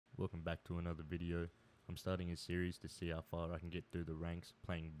welcome back to another video. I'm starting a series to see how far I can get through the ranks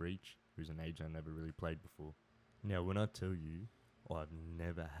playing Breach, who's an age I never really played before. Now when I tell you, I've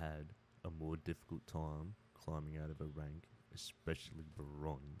never had a more difficult time climbing out of a rank, especially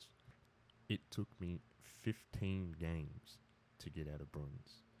bronze. It took me 15 games to get out of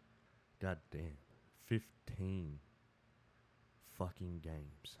bronze. God damn, 15 fucking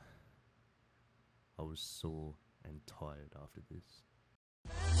games. I was sore and tired after this.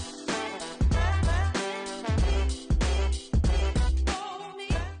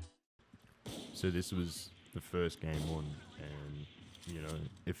 So this was the first game on, and you know,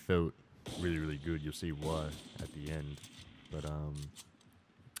 it felt really good. You'll see why at the end. But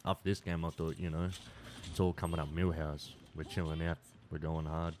after this game I thought, you know, it's all coming up Millhouse. We're chilling out, we're going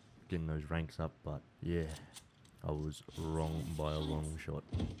hard, getting those ranks up. But yeah, I was wrong by a long shot.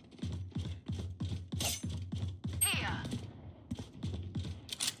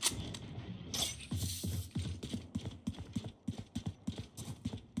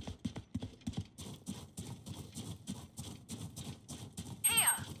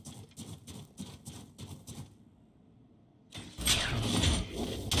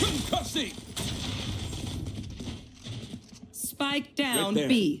 Spike down right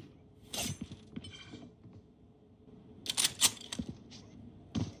B.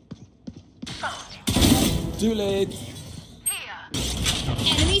 Too late.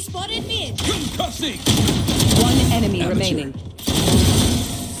 Enemy spotted mid. Concussing. One enemy Amateur. remaining.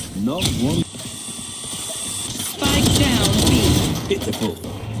 Not one. Spike down B. Pitiful.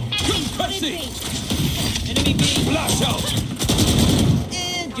 Enemy spotted Concussing. B. Enemy B. Flash out.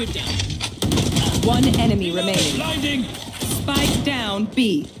 And you're down. One enemy remaining. Blinding. Spike down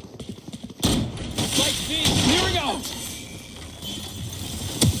B. Spike B. Clearing out.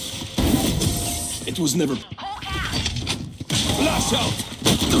 It was never. Flash out.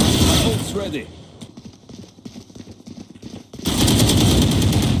 My ult's ready.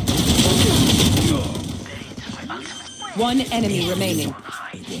 One enemy remaining.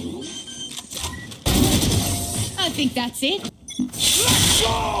 I think that's it. Let's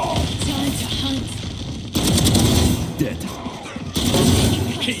go. Time to hunt. Dead.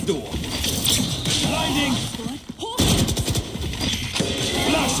 Hey door. Blinding.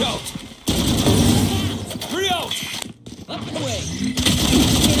 Flash out. Free out. Up and away.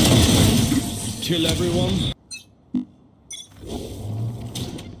 Kill everyone.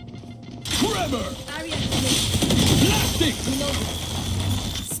 Trevor. Plastic.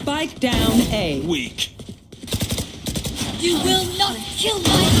 Spike down A. Weak. You will not kill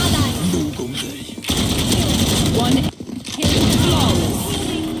my ally. No Gongay. One flawless.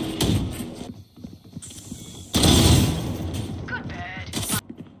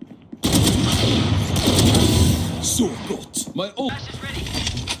 So got my ult.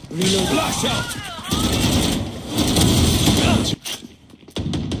 Reload. Flash out.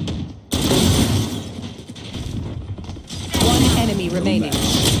 One enemy remaining.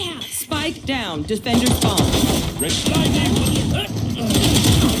 Spike down. Defender spawn. Red blinding.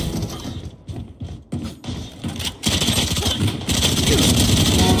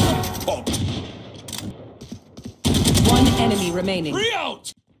 Pop. One enemy remaining. Free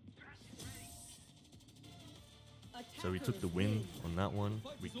out. So we took the win on that one.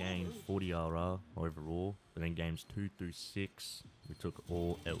 We gained 40 RR overall, but then games 2 through 6, we took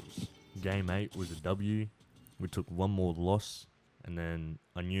all L's. Game 8 was a W. We took one more loss, and then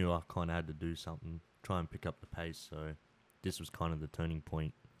I knew I kind of had to do something, try and pick up the pace, so this was kind of the turning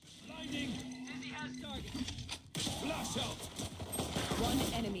point. Blinding. Flash out. One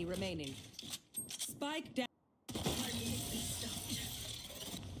enemy remaining. Spike down.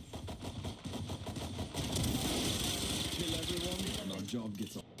 Kill everyone and our job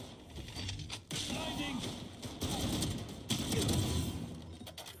gets on. Blinding.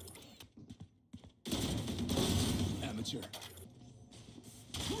 Amateur.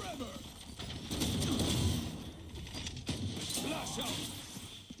 Trevor. Flash out.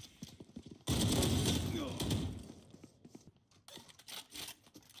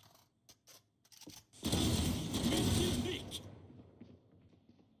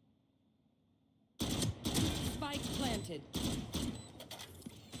 Spike planted.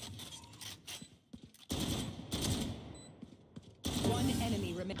 One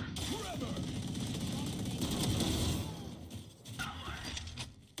enemy remaining.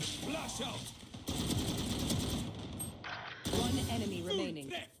 Flash out. One enemy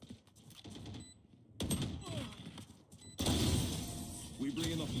remaining. We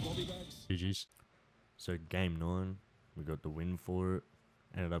bring enough body bags. GG's. So game 9, we got the win for it.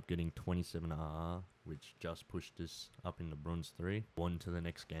 Ended up getting 27 RR, which just pushed us up into bronze 3. On to the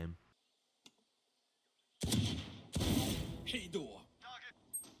next game. Hey door.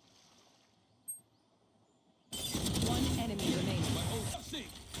 One enemy remaining.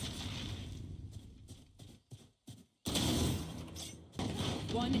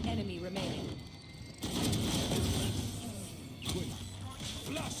 One enemy remaining.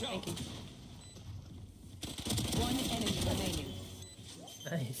 Flash out. Thank you. One enemy remaining.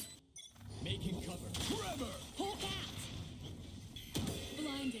 Nice. Making cover. Trevor. Hawk out.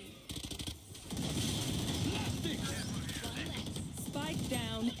 Blinded. Blasting. Spike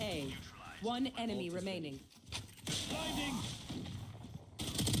down A. One enemy remaining. Blinding.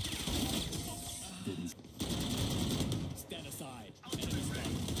 Stand aside. Enemy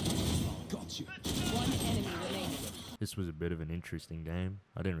spotted. Got you. One enemy remaining. This was a bit of an interesting game.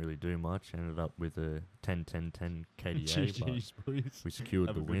 I didn't really do much. Ended up with a 10-10-10 KDA, but boys. We secured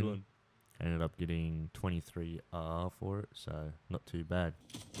Have the a good win. one. Ended up getting 23 RR for it, so not too bad.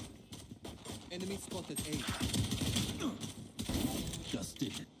 Enemy spotted A. Just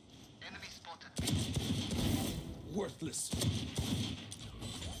did it. Enemy spotted. Worthless.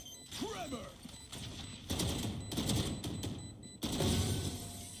 Trevor.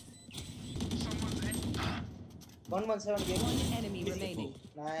 Someone's in. 117 game. One enemy remaining.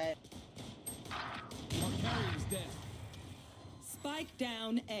 Nice. Our carry is dead. Spike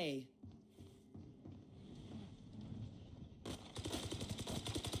down A.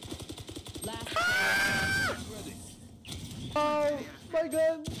 Last player. Ready. Oh my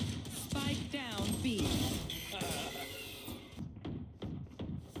god. Spike down B.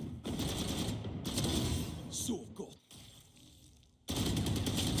 So good.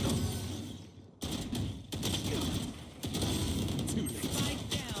 Too late. Spike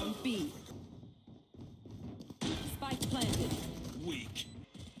down B. Spike planted. Weak.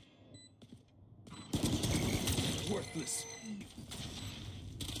 Worthless.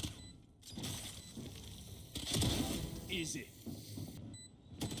 Easy.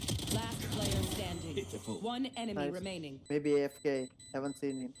 Last player standing. Pitiful. One enemy Nice. remaining. Maybe AFK. Haven't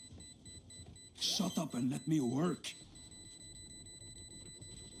seen him. Shut up and let me work.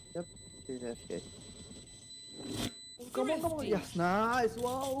 Yep. He's AFK. Come on, come on. Yes, nice.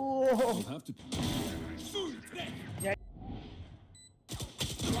 Wow. You have to.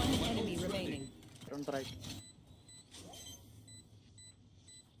 One enemy remaining. Don't try.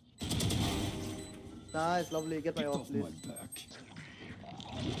 Nice, lovely. Get my Get off, off my please. back.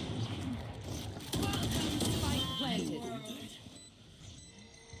 Spike planted.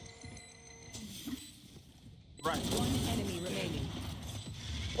 One enemy remaining.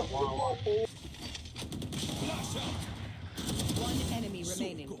 Flash out. One enemy So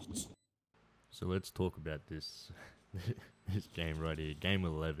remaining. good. So let's talk about this this game right here, game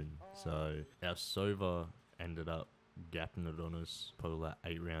 11. So our Sova ended up gapping it on us probably like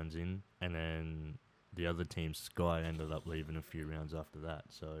 8 rounds in, and then the other team Sky ended up leaving a few rounds after that.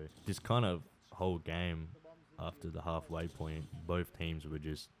 So this kind of whole game, after the halfway point, both teams were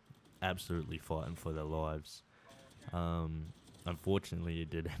just absolutely fighting for their lives. Unfortunately, it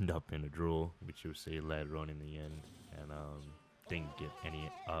did end up in a draw, which you'll see later on in the end, and didn't get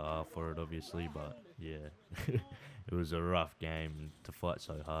any RR for it, obviously, but yeah, it was a rough game, and to fight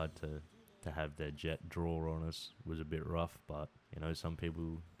so hard to have their jet draw on us was a bit rough, but you know, some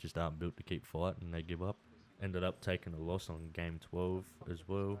people just aren't built to keep fighting and they give up. Ended up taking a loss on game 12 as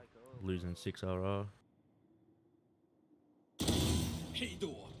well, losing 6 RR. Hey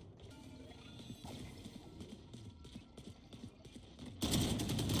door.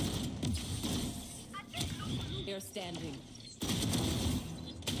 They're standing.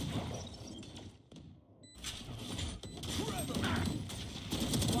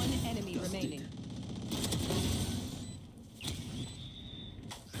 One enemy remaining.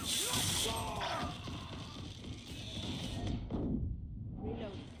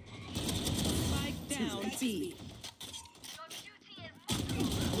 Spike down B.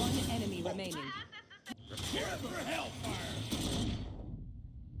 One enemy remaining. Prepare for hellfire.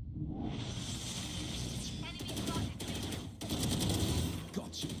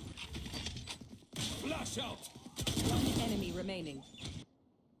 Got you. Flash out. One enemy remaining.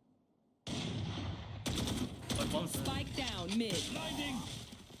 Spike down mid. Blinding.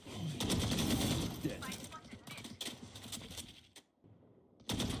 Dead.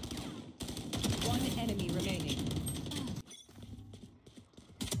 One enemy remaining.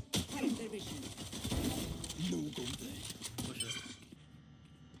 No go there.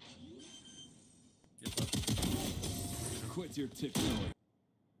 Quit your tiptoeing.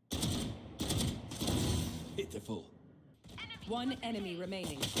 Pitiful. One enemy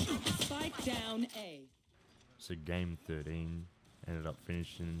remaining. Spike down A. So game 13 ended up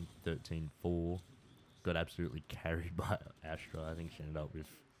finishing 13-4. Got absolutely carried by Astra. I think she ended up with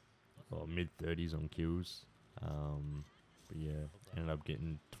mid-30s on kills. But yeah, ended up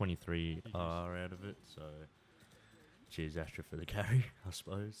getting 23 R out of it. So cheers Astra for the carry, I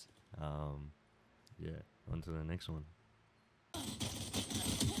suppose. Yeah, on to the next one.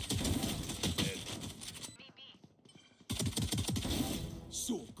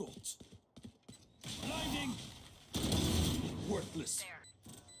 So gut. Blinding. Worthless.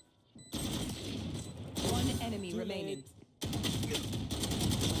 One enemy remaining.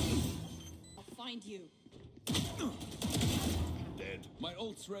 I'll find you. Dead. My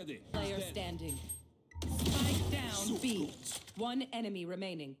ult's ready. Player Dead. standing. Spike down So B. gut. One enemy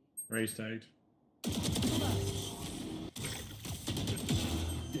remaining. Race tagged.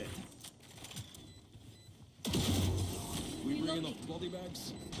 Dead. We bringing up body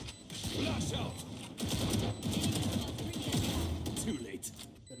bags? Flash out. Too late.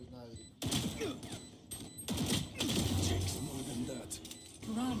 Takes more than that.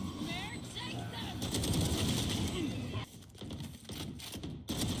 Run.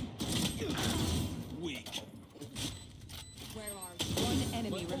 Weak. Where are you? One My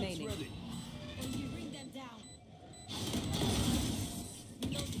enemy ult's remaining. ready. Will you bring them down?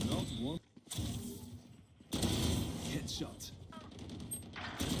 Not one. Headshot.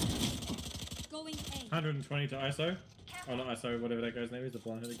 Going A. 120 to ISO. Oh, not ISO, whatever that guy's name is, the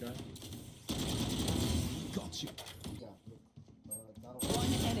blonde-headed guy. Got you.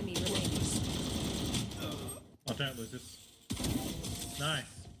 One enemy remaining. Oh, don't lose this. Nice.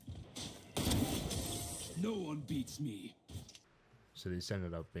 No one beats me. So this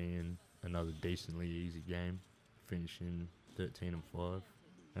ended up being another decently easy game, finishing 13-5.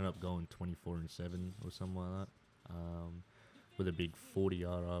 Ended up going 24-7 or something like that, with a big 40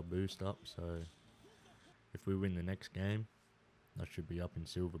 RR boost up. So if we win the next game, I should be up in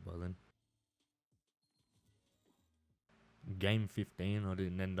silver by then. Game 15, I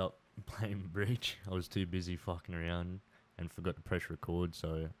didn't end up playing Breach. I was too busy fucking around and forgot to press record,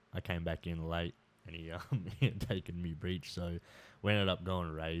 so I came back in late and he had taken me Breach, so we ended up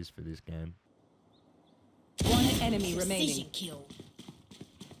going Raze for this game. One enemy remaining. Precision kill.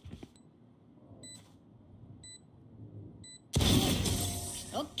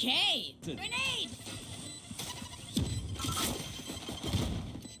 Okay. Grenade.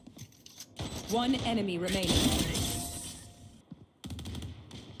 One enemy remaining.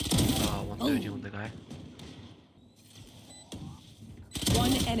 130 on the guy.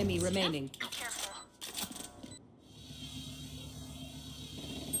 One enemy remaining.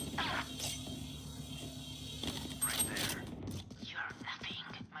 Right there. You're nothing.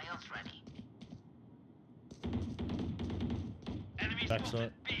 My ult's ready. Enemy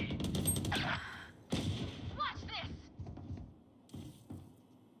Backside. B. Watch this.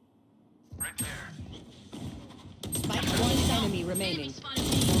 Right there. Spike one enemy remaining.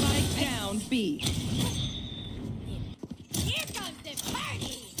 Spike down B. Here comes the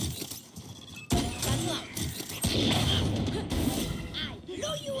party. That's luck. I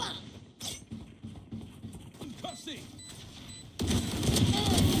blew you up. Concussing.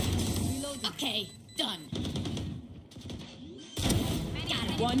 Okay, done. Got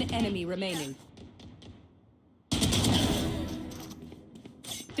him. One enemy remaining.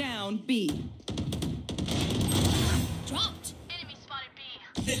 Down B. Dropped. Enemy spotted B.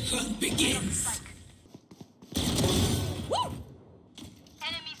 The hunt begins. Woo!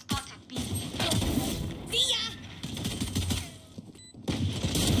 Enemy spotted B. See ya.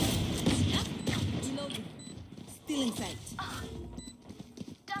 Snap. Reloading. Still in sight.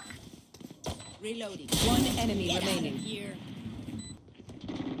 Duck. Reloading. One enemy Get out of remaining. here.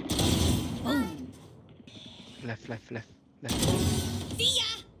 Boom. Left. See ya.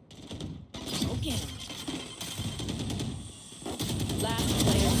 Okay. Last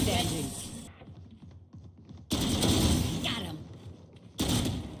player standing. Got him.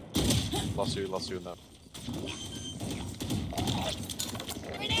 Lost you now.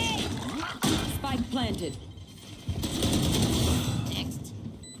 Grenade. Spike planted. Next.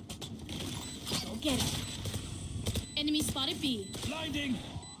 Go get him. Enemy spotted B. Blinding.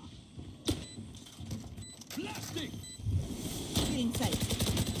 Blasting. Still in sight.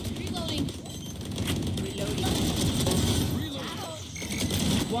 Reloading. Reloading.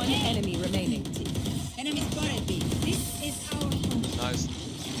 One enemy remaining. Enemy spotted B. This is our home. Nice.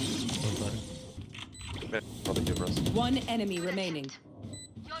 Probably give us. One enemy remaining.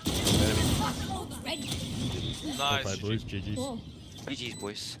 Ready. Bye Nice. boys, GG's. Cool. GG's,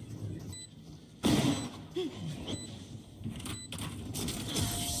 boys.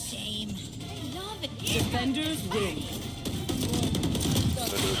 Defenders win.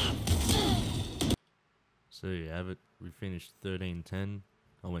 So you have it. We finished 13-10.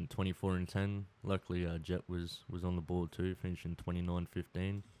 I went 24-10. Luckily, Jet was on the board too, finishing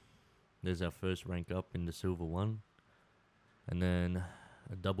 29-15. There's our first rank up in the Silver 1. And then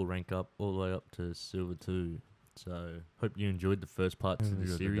a double rank up all the way up to Silver 2. So, hope you enjoyed the first part to the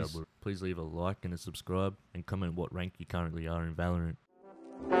series. Please leave a like and a subscribe, and comment what rank you currently are in Valorant.